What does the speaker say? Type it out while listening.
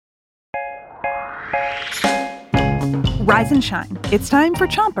Rise and shine. It's time for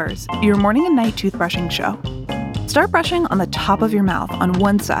Chompers, your morning and night toothbrushing show. Start brushing on the top of your mouth on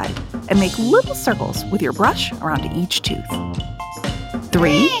one side and make little circles with your brush around each tooth.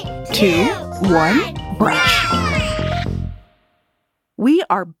 3, 2, 1, brush. We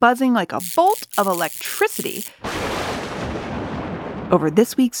are buzzing like a bolt of electricity over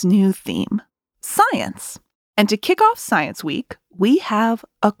this week's new theme, science. And to kick off Science Week, we have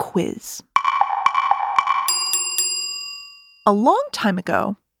a quiz. A long time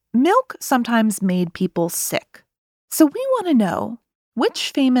ago, milk sometimes made people sick. So we want to know, which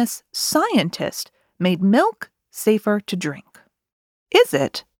famous scientist made milk safer to drink? Is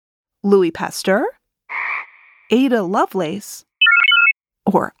it Louis Pasteur, Ada Lovelace,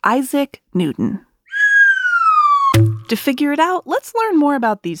 or Isaac Newton? To figure it out, let's learn more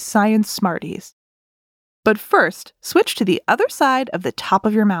about these science smarties. But first, switch to the other side of the top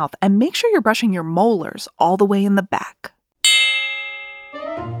of your mouth and make sure you're brushing your molars all the way in the back.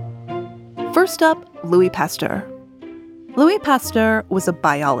 First up, Louis Pasteur. Louis Pasteur was a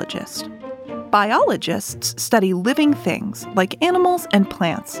biologist. Biologists study living things like animals and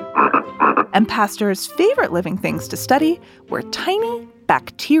plants. And Pasteur's favorite living things to study were tiny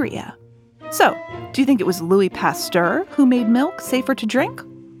bacteria. So, do you think it was Louis Pasteur who made milk safer to drink?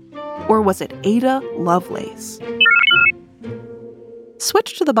 Or was it Ada Lovelace?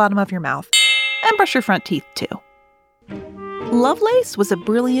 Switch to the bottom of your mouth and brush your front teeth too. Lovelace was a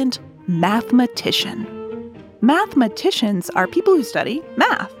brilliant mathematician. Mathematicians are people who study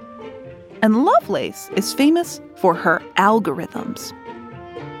math. And Lovelace is famous for her algorithms.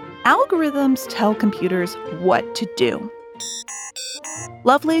 Algorithms tell computers what to do.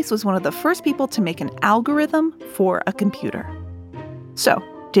 Lovelace was one of the first people to make an algorithm for a computer. So,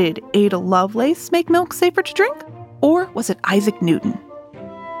 did Ada Lovelace make milk safer to drink? Or was it Isaac Newton?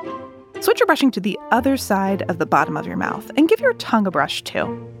 Switch your brushing to the other side of the bottom of your mouth and give your tongue a brush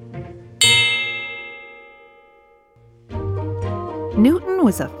too. Newton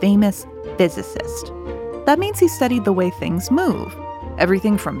was a famous physicist. That means he studied the way things move.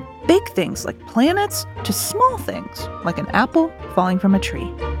 Everything from big things like planets to small things like an apple falling from a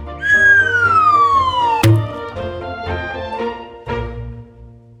tree.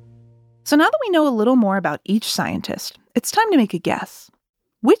 So now that we know a little more about each scientist, it's time to make a guess.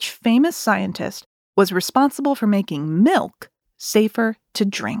 Which famous scientist was responsible for making milk safer to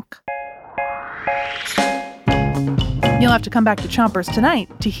drink? You'll have to come back to Chompers tonight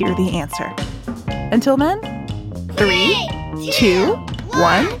to hear the answer. Until then, 3, 2,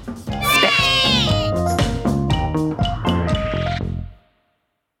 1, spit!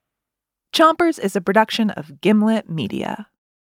 Chompers is a production of Gimlet Media.